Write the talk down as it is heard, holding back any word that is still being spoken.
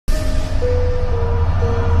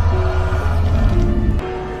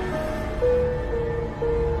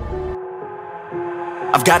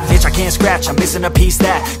I've got an itch I can't scratch, I'm missing a piece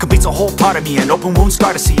that completes a whole part of me, an open wound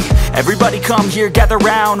scar to see. Everybody come here, gather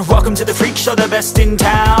round, welcome to the freak show, the best in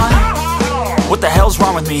town. What the hell's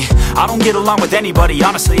wrong with me? I don't get along with anybody,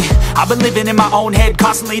 honestly. I've been living in my own head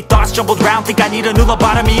constantly, thoughts jumbled round, think I need a new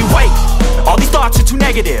lobotomy. Wait, all these thoughts are too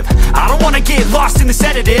negative, I don't wanna get lost in the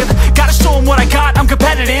sedative. Gotta show them what I got, I'm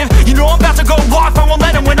competitive. You know I'm about to go off, I won't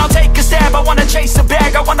let them win, I'll take a stab. I wanna chase a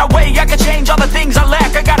bag, I wanna weigh, I can change all the things I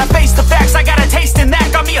lack. I gotta face the facts, I got a taste in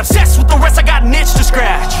that. Got me obsessed with the rest, I got an itch to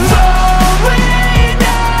scratch. Lonely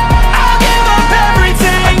now, I'll give up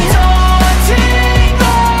everything. Daunting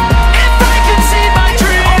all, if I can see my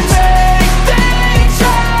dreams, I'll make things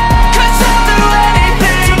right. 'Cause I'll do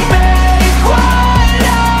anything to make what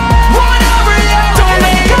I want a reality. Don't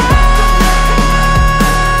let go,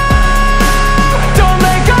 don't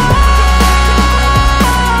let go.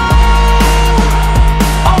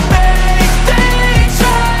 I'll make things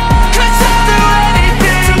right. 'Cause I'll do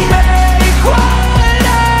anything to make what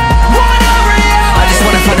I want a reality. I just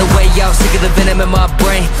wanna find a way out, sick of the venom in my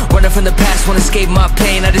brain. Running from the past, wanna escape my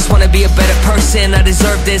pain. I just wanna be a better person, I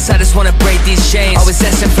deserve this. I just wanna break these chains. Always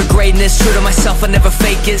asking for greatness, true to myself, I never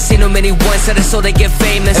fake it. Seen too many once that I so they get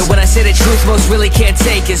famous. And when I say the truth, most really can't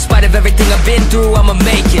take it. In spite of everything I've been through, I'ma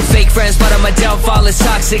make it. Fake friends, but on my downfall is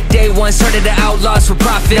toxic. Day one, started to outlaws for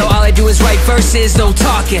profit. Now all I do is write verses, no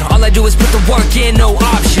talking. All I do is put the work in, no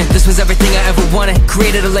option. This was everything I ever wanted.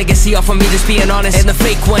 Created a legacy off of me, just being honest. And the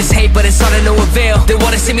fake ones hate, but it's all to no avail. They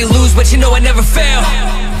wanna see me lose, but you know I never fail.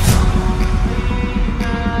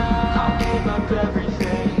 I'll give up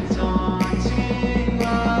everything, daunting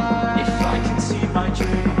all, if I can see my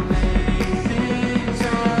dream, make things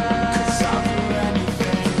right. 'Cause I'll do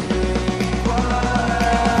anything to make what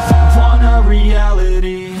I want a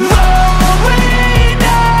reality. Lonely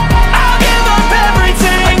now, I'll give up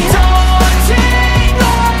everything, daunting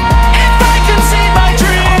all, if I can see my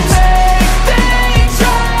dreams, make things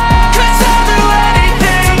right. 'Cause I'll do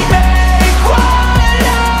anything to make what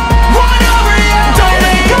I want a reality. Don't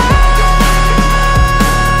let go,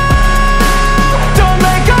 don't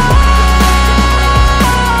let go.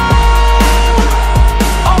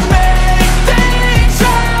 I'll make things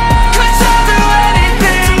right. 'Cause I'll do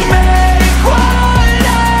anything to make what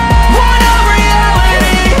I want a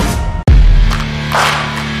reality.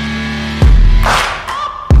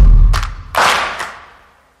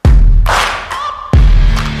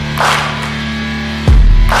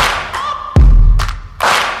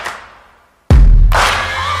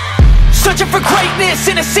 Searching for greatness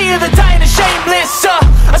in a sea of the dying and shameless,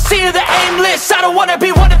 a sea of the aimless. I don't wanna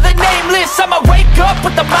be one of the nameless. I'ma wake up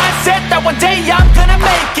with the mindset that one day I'm gonna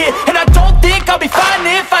make it. And I don't think I'll be fine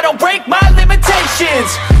if I don't break my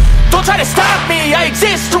limitations. Don't try to stop me, I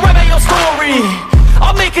exist to write my own story.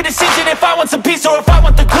 I'll make a decision if I want some peace or if I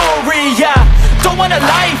want the glory. Yeah, don't want a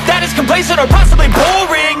life that is complacent or possibly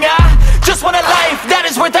boring. I just want a life that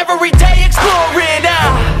is worth every day exploring.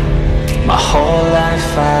 My whole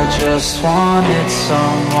life I just wanted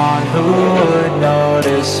someone who would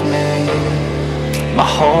notice me. My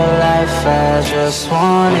whole life I just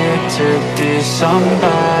wanted to be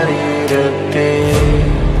somebody to be.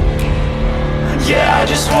 Yeah, I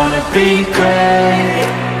just wanna be great.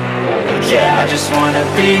 Yeah, I just wanna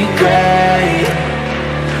be great.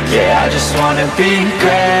 Yeah, I just wanna be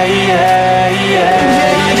great. Yeah,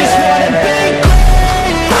 yeah, I just wanna be great.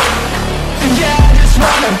 Yeah, I just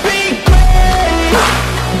wanna be great.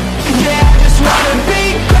 Yeah, I just wanna be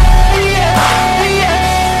great. Yeah, yeah,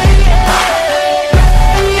 yeah,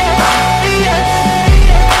 yeah, yeah.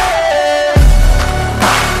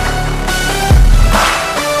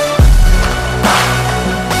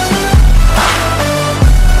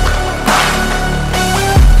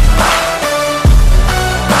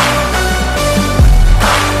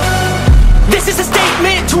 This is a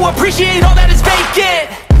statement to appreciate all that is vacant.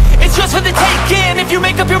 It's just for the taking. If you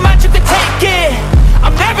make up your mind, you can take it.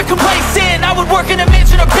 I'm never complacent, I would work in a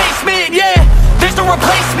mansion or basement, yeah. There's no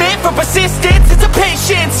replacement for persistence, it's a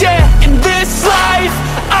patience, yeah. In this life,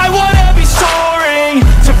 I wanna be soaring,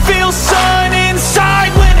 to feel sun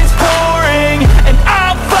inside when it's pouring. And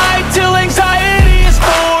I'll fight till anxiety is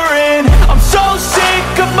foreign. I'm so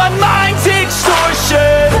sick of my mind's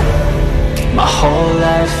extortion. My whole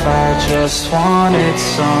life I just wanted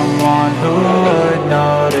someone who would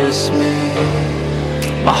notice me.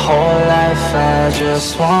 My whole life I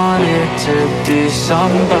just wanted to be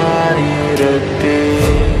somebody to be.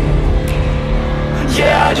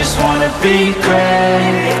 Yeah, I just wanna be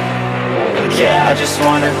great. Yeah, I just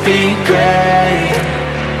wanna be great.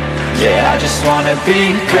 Yeah, I just wanna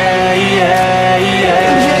be great. Yeah, yeah,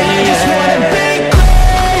 yeah, I just wanna be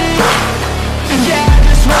great. Yeah, I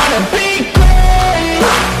just wanna be great.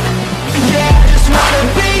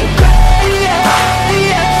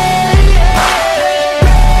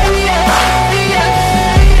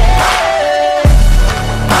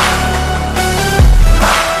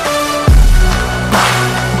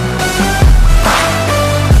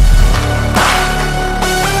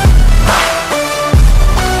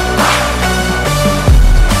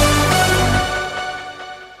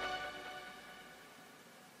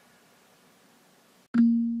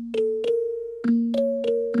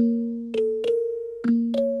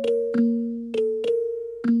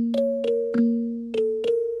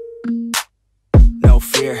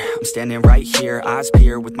 fear, I'm standing right here, eyes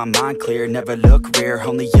peer with my mind clear, never look rear,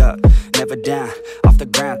 only up, never down, off the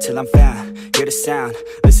ground till I'm found, hear the sound,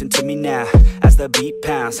 listen to me now, as the beat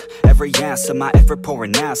pounds, every ounce of my effort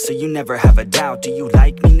pouring out, so you never have a doubt, do you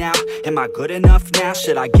like me now, am I good enough now,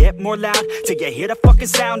 should I get more loud, till you hear the fucking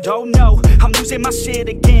sound, oh no, I'm losing my shit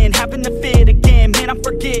again, having to fit again, man I'm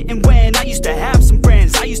forgetting when, I used to have some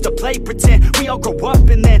friends, I used to play pretend, we all grow up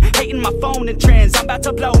and then, hating my phone and trends, I'm about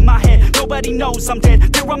to blow my head, nobody knows I'm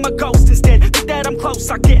dead, fear I'm a ghost instead, think that I'm close,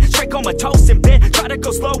 I get straight comatose in bed, try to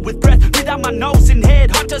go slow with breath, without my nose and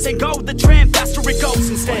head, heart doesn't go the trend, faster it goes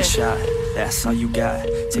instead. One shot, that's all you got,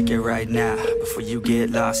 take it right now, before you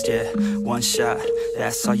get lost, yeah, one shot,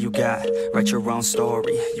 that's all you got, write your own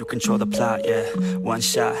story, you control the plot, yeah, one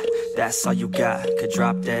shot, that's all you got, could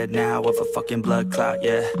drop dead now of a fucking blood clot,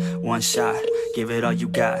 yeah, one shot, give it all you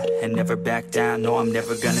got, and never back down, no I'm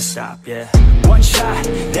never gonna stop, yeah, one shot,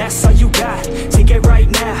 that's all you got, take it right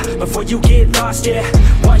now, before you get lost, yeah,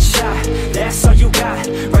 one shot, that's all you got,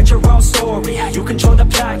 write your own story, you control the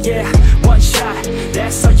plot, yeah, one shot,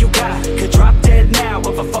 that's all you got, could drop dead now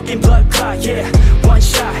of a fucking blood clot, yeah, one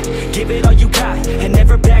shot, give it all you got, and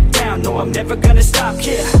never back down, no I'm never gonna stop,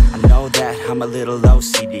 yeah, I know that I'm a little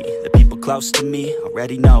OCD, the people close to me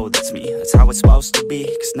already know that's me, that's how it's supposed to be,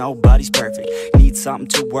 cause nobody's perfect, need something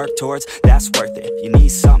to work towards, that's worth it, you need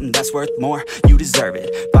something that's worth more, you deserve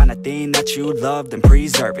it, find a thing that you love, then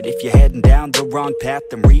preserve it, if you're heading down the wrong path,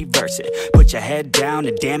 then reverse it, put your head down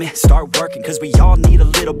and damn it, start working, cause we all need a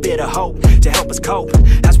little bit of hope, to help us cope,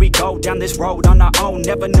 as we go down this road on our own,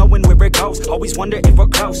 never knowing where it goes, always wonder if we're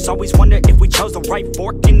close, always wonder if we chose the right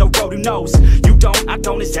fork in the road, who knows, you don't, I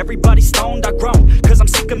don't, is everybody stoned, I grown, cause I'm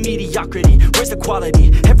sick of mediocrity, where's the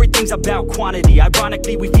quality, everything's about quantity,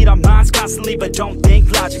 ironically we feed our minds constantly, but don't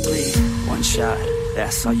think logically, one shot,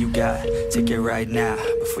 that's all you got, take it right now,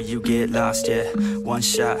 before you get lost, yeah, one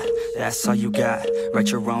shot, that's all you got, write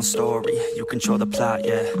your own story, you control the plot,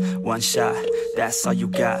 yeah, one shot, that's all you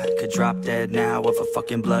got, could drop dead now of a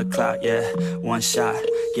fucking blood clot, yeah, one shot,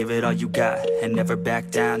 give it all you got, and never back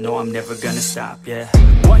down, no I'm never gonna stop, yeah,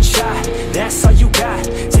 one shot, that's all you got,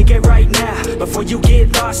 take it right now, before you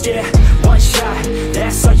get lost, yeah, one shot,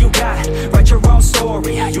 that's all you got, write your own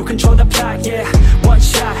story, you control the plot, yeah, one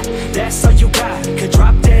shot, that's all you got, could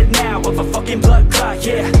drop dead now of a fucking blood clot,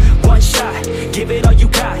 yeah, one shot, give it all you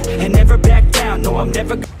got, and never back down, no I'm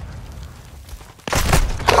never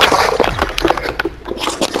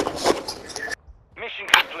Mission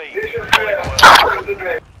complete.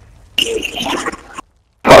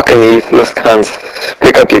 Fucking useless cunts.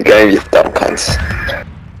 Pick up your game, you dumb cunts.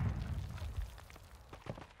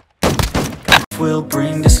 will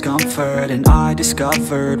bring discomfort, and I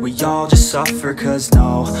discovered we all just suffer, cause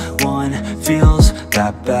no one feels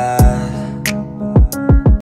that bad.